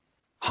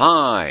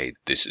Hi,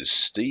 this is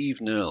Steve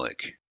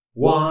Nerlich.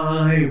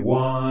 Why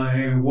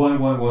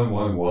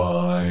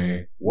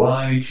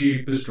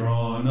cheap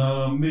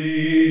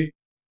astronomy?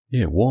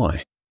 Yeah,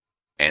 why?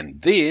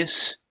 And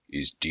this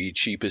is Dear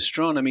Cheap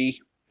Astronomy,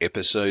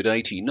 episode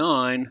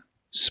 89,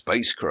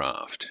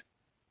 Spacecraft.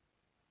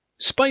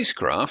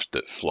 Spacecraft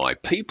that fly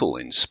people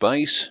in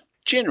space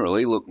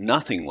generally look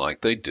nothing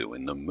like they do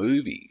in the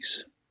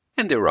movies.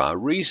 And there are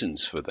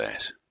reasons for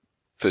that.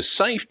 For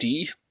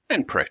safety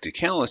and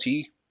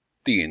practicality,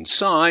 the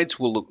insides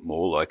will look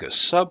more like a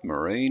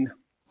submarine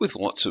with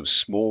lots of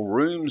small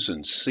rooms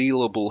and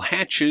sealable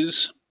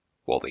hatches,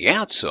 while the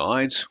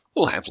outsides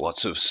will have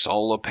lots of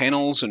solar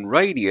panels and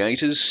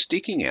radiators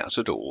sticking out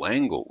at all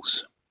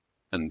angles.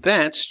 And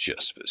that's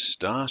just for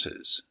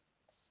starters.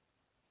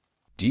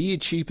 Dear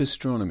Cheap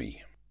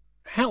Astronomy,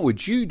 how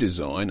would you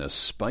design a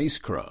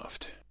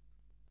spacecraft?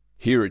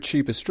 Here at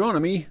Cheap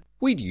Astronomy,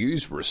 we'd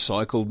use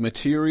recycled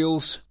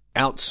materials,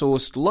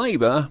 outsourced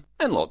labour,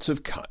 and lots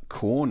of cut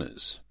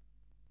corners.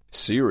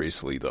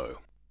 Seriously though,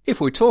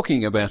 if we're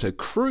talking about a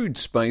crewed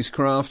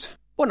spacecraft,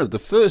 one of the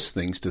first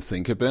things to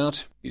think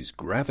about is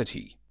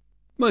gravity.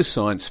 Most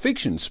science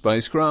fiction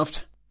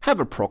spacecraft have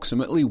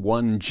approximately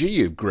 1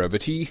 g of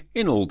gravity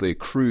in all their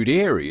crewed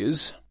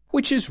areas,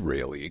 which is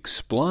rarely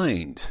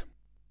explained.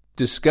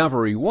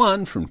 Discovery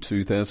 1 from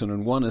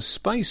 2001: A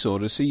Space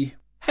Odyssey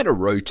had a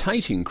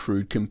rotating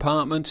crewed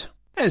compartment,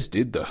 as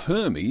did the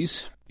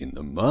Hermes in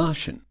The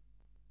Martian.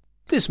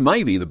 This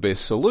may be the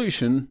best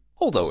solution,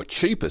 although a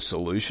cheaper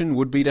solution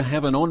would be to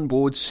have an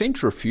onboard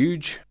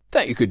centrifuge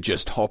that you could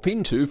just hop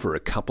into for a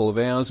couple of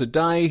hours a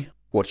day,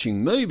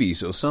 watching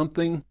movies or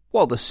something,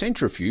 while the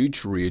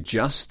centrifuge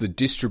readjusts the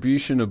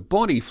distribution of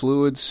body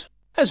fluids,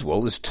 as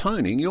well as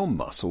toning your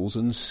muscles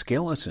and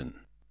skeleton.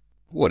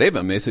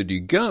 Whatever method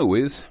you go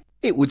with,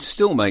 it would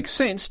still make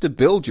sense to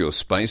build your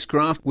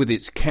spacecraft with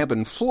its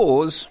cabin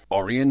floors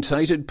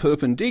orientated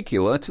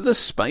perpendicular to the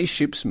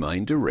spaceship's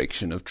main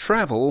direction of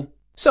travel,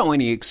 so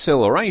any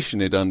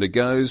acceleration it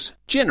undergoes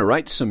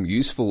generates some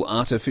useful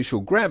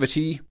artificial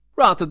gravity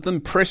rather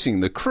than pressing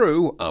the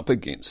crew up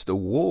against a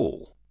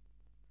wall.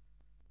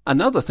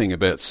 Another thing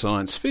about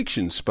science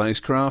fiction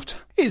spacecraft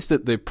is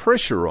that they're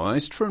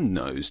pressurized from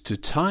nose to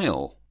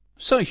tail,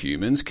 so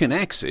humans can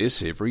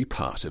access every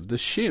part of the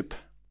ship.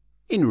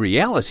 In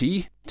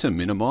reality, to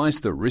minimize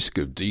the risk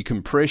of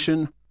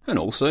decompression and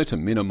also to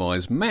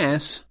minimize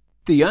mass,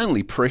 the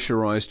only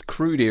pressurized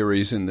crewed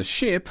areas in the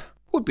ship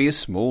would be a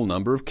small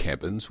number of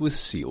cabins with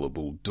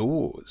sealable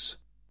doors.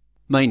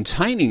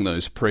 Maintaining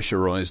those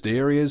pressurized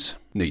areas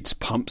needs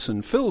pumps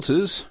and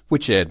filters,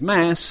 which add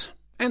mass,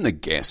 and the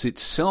gas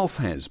itself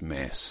has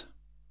mass.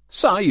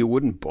 So you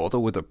wouldn't bother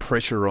with a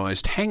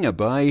pressurized hangar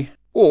bay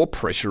or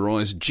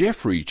pressurized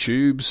Jeffrey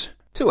tubes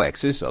to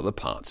access other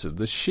parts of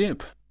the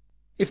ship.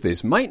 If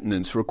there's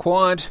maintenance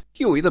required,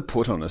 you either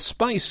put on a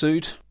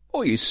spacesuit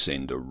or you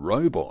send a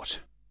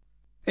robot.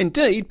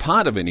 Indeed,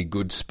 part of any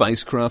good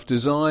spacecraft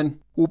design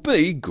will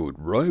be good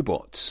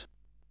robots.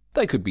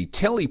 They could be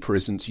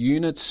telepresence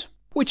units,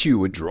 which you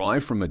would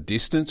drive from a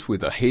distance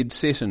with a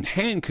headset and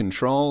hand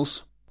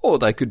controls, or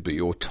they could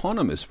be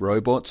autonomous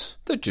robots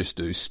that just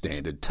do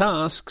standard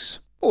tasks,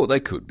 or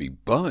they could be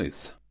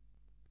both.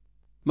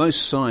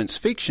 Most science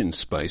fiction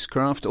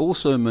spacecraft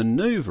also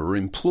manoeuvre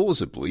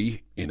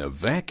implausibly in a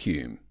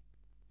vacuum.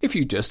 If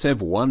you just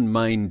have one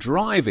main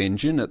drive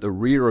engine at the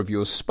rear of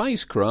your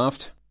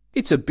spacecraft,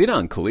 it's a bit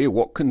unclear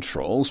what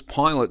controls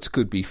pilots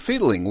could be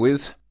fiddling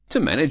with to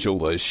manage all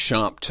those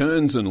sharp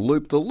turns and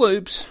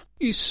loop-the-loops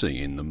you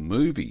see in the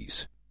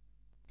movies.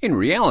 In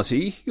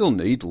reality, you'll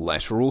need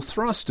lateral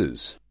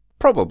thrusters,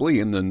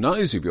 probably in the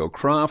nose of your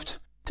craft,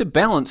 to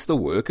balance the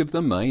work of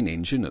the main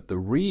engine at the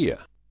rear,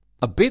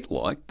 a bit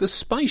like the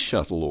space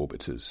shuttle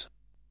orbiters.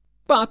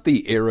 But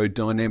the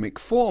aerodynamic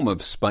form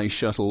of space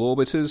shuttle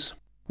orbiters,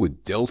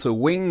 with delta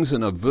wings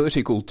and a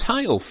vertical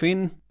tail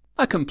fin,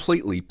 are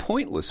completely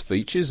pointless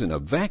features in a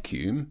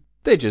vacuum.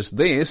 They're just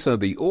there so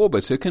the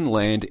orbiter can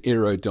land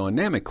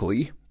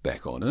aerodynamically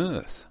back on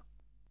Earth.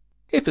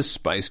 If a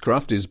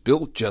spacecraft is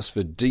built just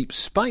for deep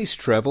space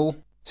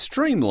travel,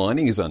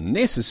 streamlining is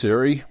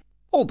unnecessary,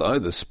 although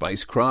the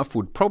spacecraft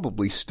would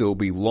probably still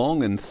be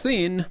long and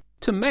thin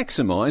to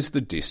maximise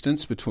the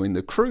distance between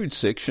the crewed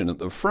section at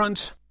the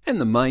front and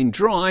the main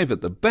drive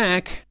at the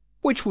back,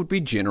 which would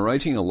be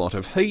generating a lot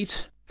of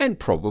heat and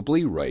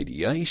probably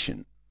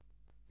radiation.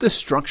 The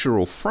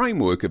structural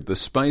framework of the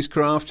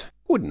spacecraft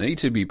would need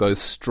to be both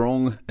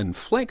strong and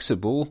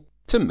flexible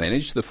to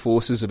manage the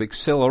forces of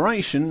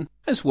acceleration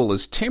as well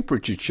as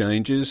temperature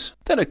changes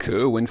that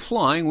occur when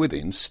flying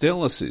within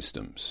stellar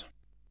systems.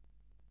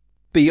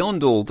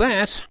 Beyond all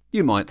that,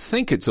 you might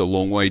think it's a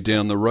long way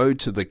down the road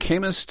to the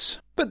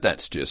chemists, but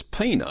that's just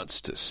peanuts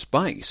to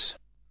space.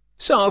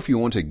 So if you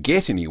want to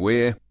get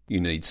anywhere, you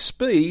need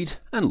speed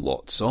and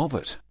lots of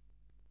it.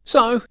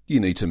 So you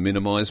need to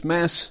minimise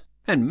mass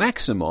and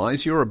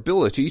maximise your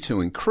ability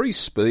to increase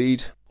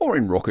speed, or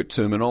in rocket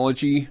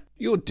terminology,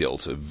 your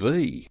delta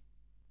V.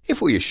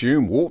 If we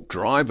assume warp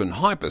drive and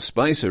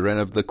hyperspace are out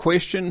of the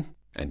question,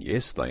 and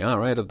yes, they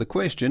are out of the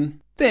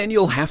question, then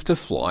you'll have to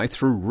fly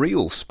through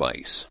real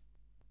space.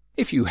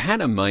 If you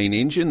had a main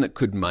engine that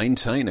could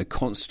maintain a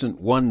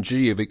constant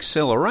 1g of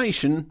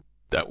acceleration,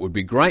 that would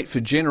be great for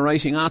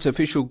generating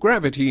artificial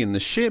gravity in the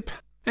ship,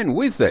 and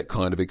with that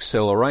kind of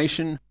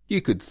acceleration,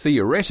 you could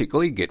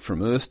theoretically get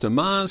from Earth to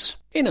Mars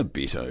in a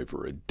bit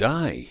over a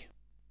day.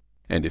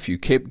 And if you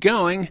kept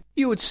going,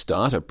 you would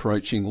start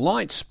approaching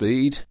light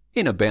speed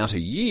in about a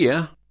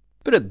year,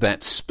 but at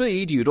that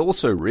speed you'd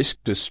also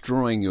risk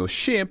destroying your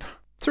ship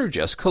through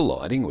just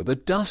colliding with a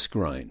dust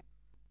grain.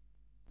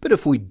 But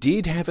if we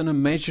did have an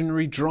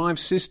imaginary drive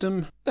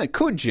system that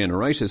could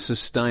generate a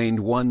sustained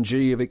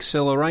 1g of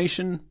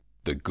acceleration,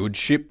 the good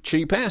ship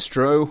Cheap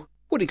Astro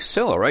would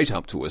accelerate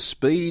up to a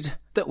speed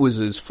that was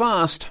as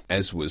fast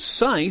as was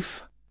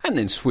safe, and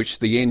then switch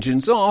the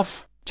engines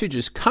off to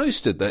just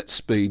coast at that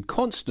speed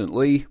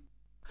constantly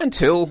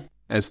until,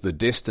 as the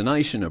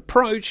destination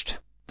approached,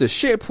 the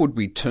ship would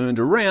be turned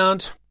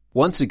around,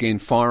 once again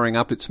firing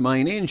up its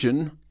main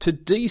engine to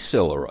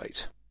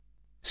decelerate.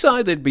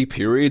 So there'd be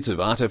periods of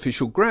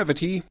artificial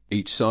gravity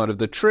each side of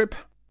the trip,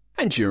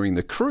 and during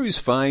the cruise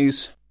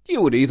phase,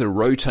 you would either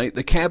rotate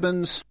the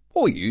cabins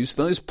or use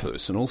those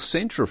personal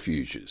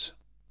centrifuges.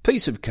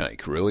 Piece of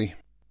cake, really.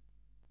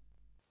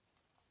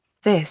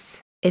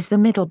 This is the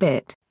middle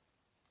bit.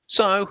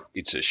 So,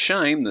 it's a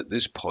shame that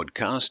this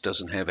podcast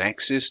doesn't have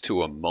access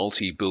to a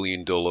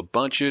multi-billion-dollar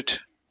budget,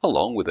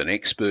 along with an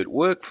expert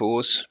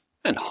workforce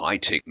and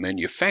high-tech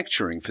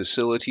manufacturing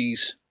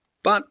facilities,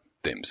 but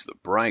them's the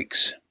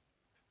breaks.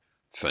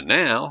 For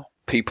now,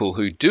 people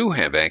who do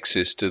have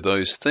access to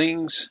those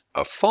things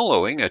are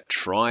following a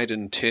tried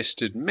and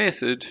tested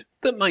method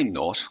that may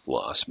not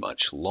last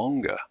much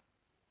longer.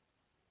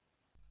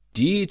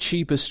 Dear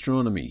Cheap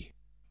Astronomy,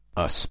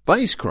 a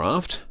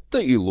spacecraft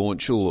that you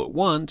launch all at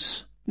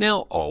once,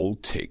 now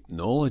old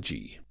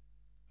technology.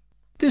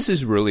 This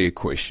is really a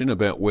question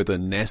about whether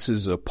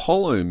NASA's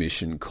Apollo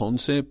mission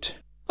concept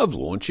of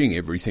launching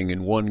everything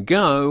in one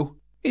go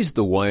is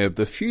the way of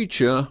the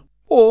future,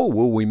 or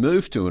will we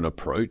move to an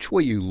approach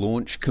where you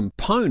launch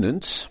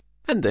components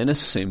and then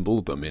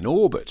assemble them in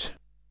orbit?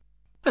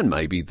 And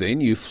maybe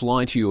then you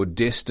fly to your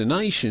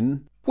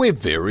destination where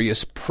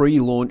various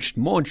pre-launched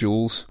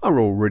modules are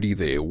already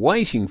there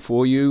waiting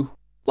for you,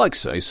 like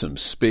say some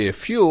spare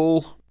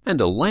fuel and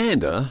a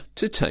lander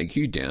to take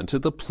you down to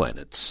the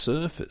planet's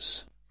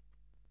surface.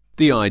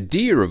 The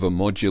idea of a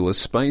modular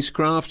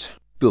spacecraft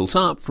built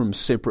up from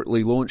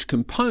separately launched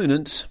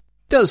components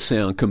does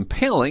sound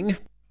compelling,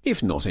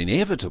 if not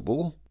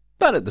inevitable,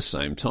 but at the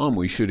same time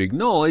we should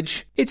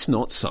acknowledge it's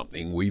not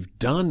something we've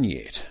done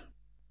yet.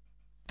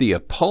 The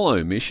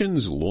Apollo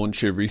mission's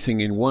launch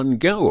everything in one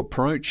go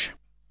approach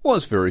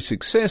was very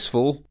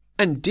successful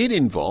and did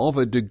involve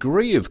a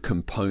degree of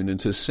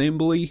component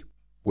assembly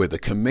where the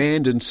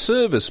command and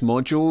service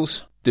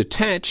modules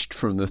detached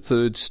from the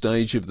third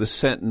stage of the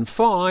Saturn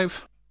V,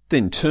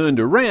 then turned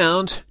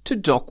around to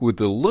dock with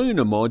the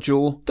lunar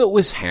module that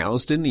was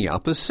housed in the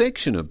upper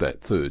section of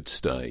that third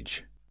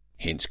stage,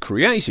 hence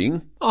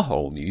creating a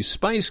whole new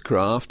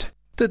spacecraft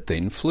that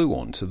then flew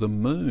onto the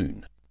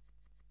moon.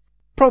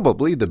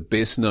 Probably the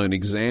best known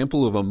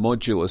example of a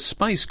modular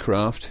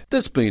spacecraft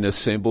that's been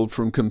assembled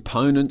from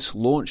components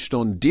launched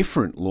on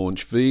different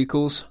launch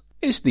vehicles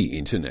is the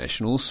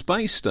International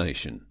Space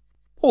Station,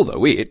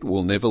 although it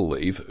will never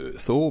leave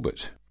Earth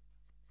orbit.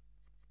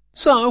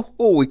 So,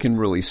 all we can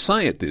really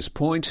say at this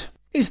point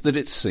is that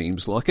it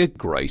seems like a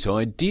great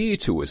idea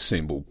to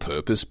assemble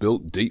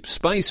purpose-built deep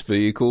space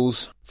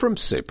vehicles from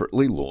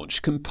separately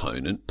launched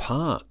component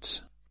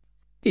parts.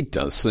 It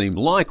does seem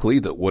likely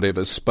that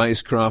whatever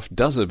spacecraft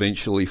does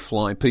eventually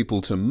fly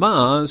people to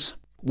Mars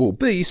will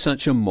be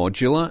such a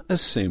modular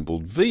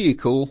assembled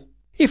vehicle,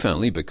 if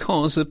only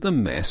because of the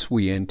mass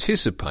we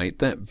anticipate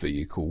that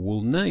vehicle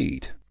will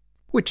need,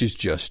 which is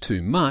just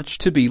too much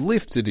to be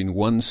lifted in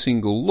one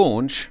single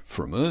launch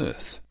from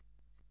Earth.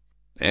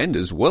 And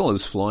as well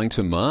as flying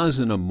to Mars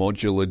in a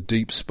modular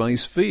deep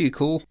space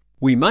vehicle,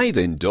 we may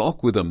then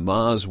dock with a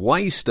Mars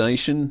way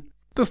station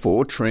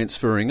before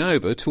transferring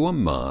over to a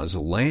Mars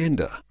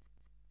lander.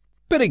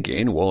 But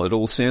again, while it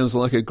all sounds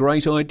like a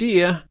great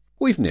idea,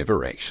 we've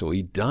never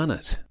actually done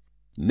it.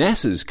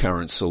 NASA's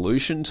current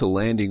solution to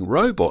landing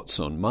robots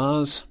on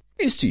Mars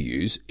is to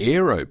use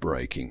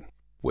aerobraking,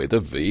 where the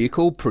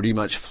vehicle pretty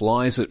much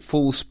flies at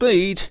full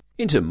speed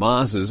into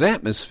Mars's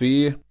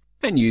atmosphere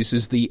and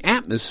uses the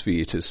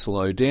atmosphere to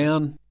slow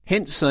down,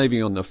 hence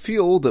saving on the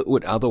fuel that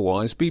would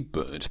otherwise be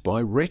burnt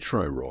by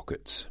retro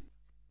rockets.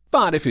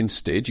 But if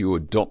instead you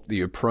adopt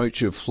the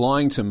approach of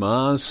flying to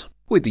Mars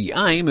with the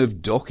aim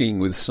of docking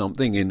with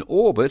something in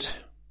orbit,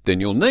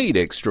 then you'll need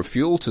extra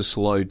fuel to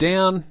slow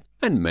down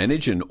and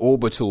manage an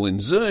orbital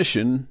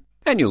insertion,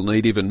 and you'll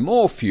need even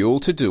more fuel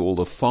to do all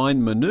the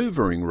fine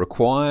manoeuvring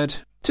required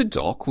to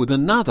dock with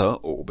another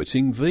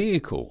orbiting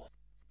vehicle.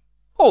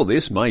 All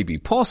this may be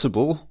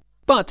possible,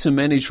 but to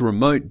manage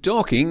remote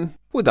docking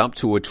with up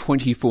to a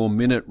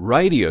 24-minute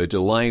radio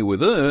delay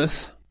with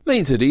Earth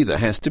means it either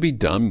has to be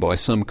done by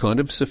some kind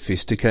of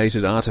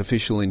sophisticated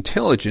artificial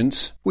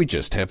intelligence we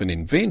just haven't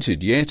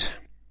invented yet,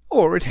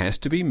 or it has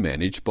to be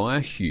managed by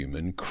a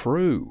human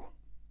crew.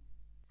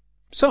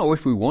 So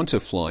if we want to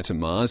fly to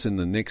Mars in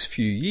the next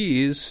few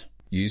years,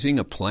 using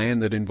a plan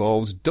that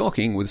involves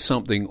docking with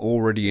something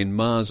already in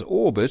Mars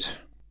orbit,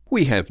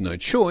 we have no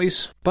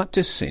choice but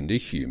to send a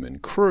human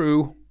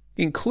crew,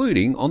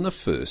 including on the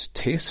first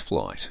test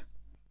flight.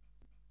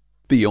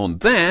 Beyond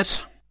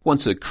that,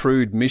 once a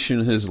crewed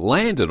mission has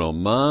landed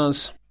on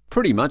Mars,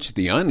 pretty much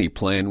the only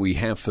plan we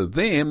have for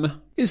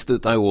them is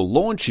that they will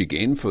launch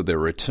again for their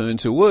return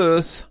to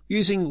Earth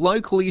using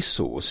locally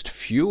sourced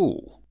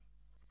fuel.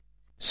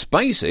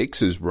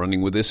 SpaceX is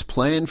running with this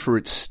plan for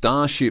its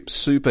Starship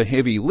Super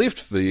Heavy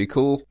Lift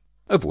vehicle,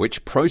 of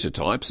which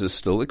prototypes are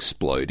still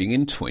exploding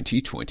in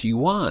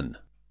 2021.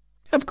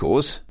 Of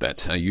course,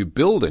 that's how you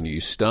build a new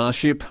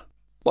Starship,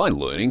 by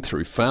learning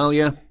through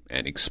failure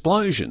and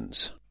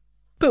explosions.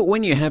 But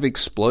when you have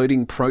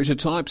exploding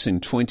prototypes in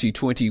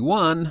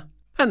 2021,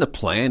 and the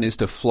plan is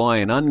to fly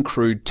an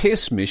uncrewed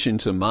test mission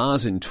to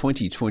Mars in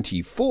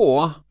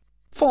 2024,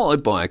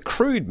 followed by a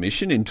crewed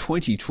mission in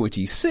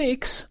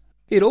 2026,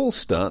 it all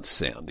starts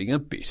sounding a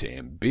bit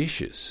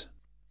ambitious.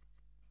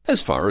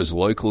 As far as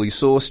locally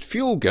sourced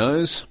fuel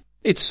goes,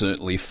 it's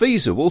certainly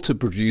feasible to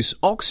produce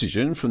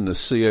oxygen from the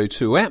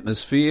CO2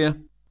 atmosphere,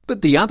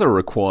 but the other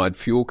required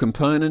fuel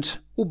component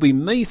will be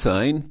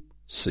methane,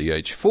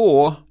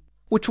 CH4,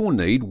 which will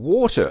need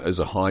water as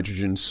a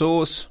hydrogen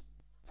source,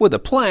 where the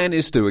plan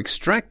is to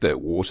extract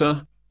that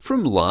water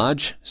from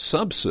large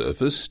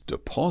subsurface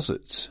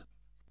deposits.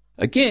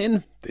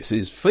 Again, this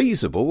is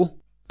feasible,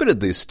 but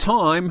at this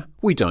time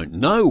we don't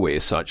know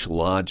where such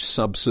large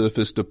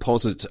subsurface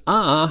deposits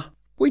are,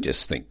 we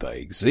just think they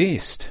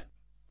exist.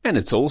 And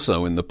it's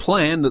also in the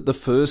plan that the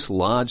first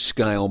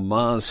large-scale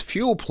Mars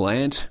fuel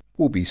plant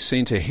will be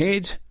sent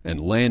ahead and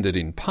landed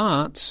in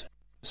parts,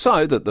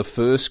 so that the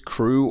first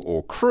crew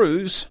or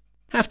crews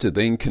have to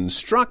then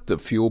construct the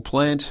fuel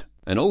plant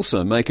and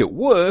also make it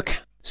work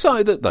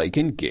so that they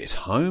can get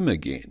home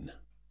again.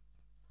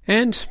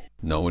 And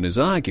no one is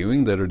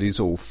arguing that it is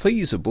all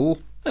feasible,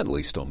 at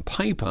least on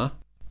paper,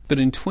 but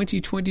in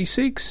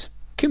 2026,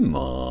 come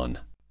on.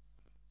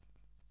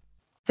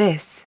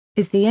 This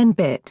is the end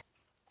bit.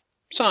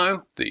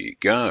 So, there you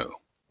go.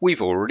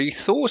 We've already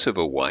thought of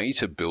a way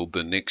to build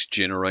the next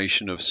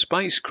generation of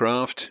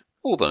spacecraft,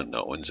 although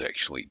no one's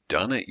actually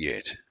done it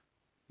yet.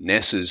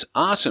 NASA's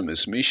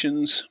Artemis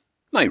missions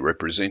may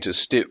represent a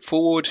step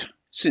forward,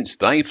 since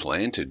they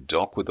plan to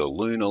dock with a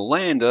lunar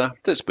lander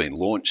that's been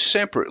launched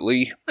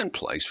separately and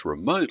placed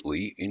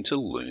remotely into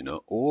lunar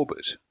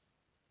orbit.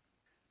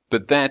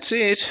 But that's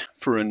it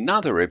for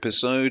another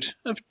episode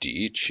of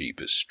Dear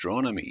Cheap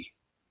Astronomy.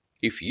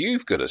 If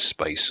you've got a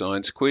space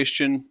science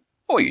question,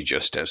 or you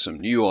just have some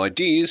new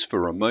ideas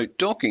for remote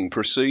docking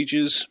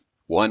procedures,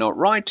 why not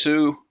write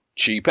to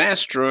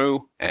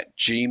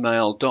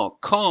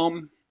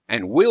cheapastro@gmail.com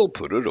and we'll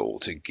put it all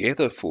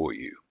together for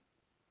you.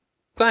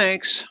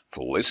 Thanks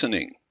for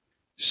listening.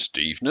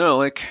 Steve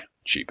Nerlich,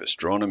 Cheap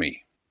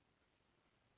Astronomy.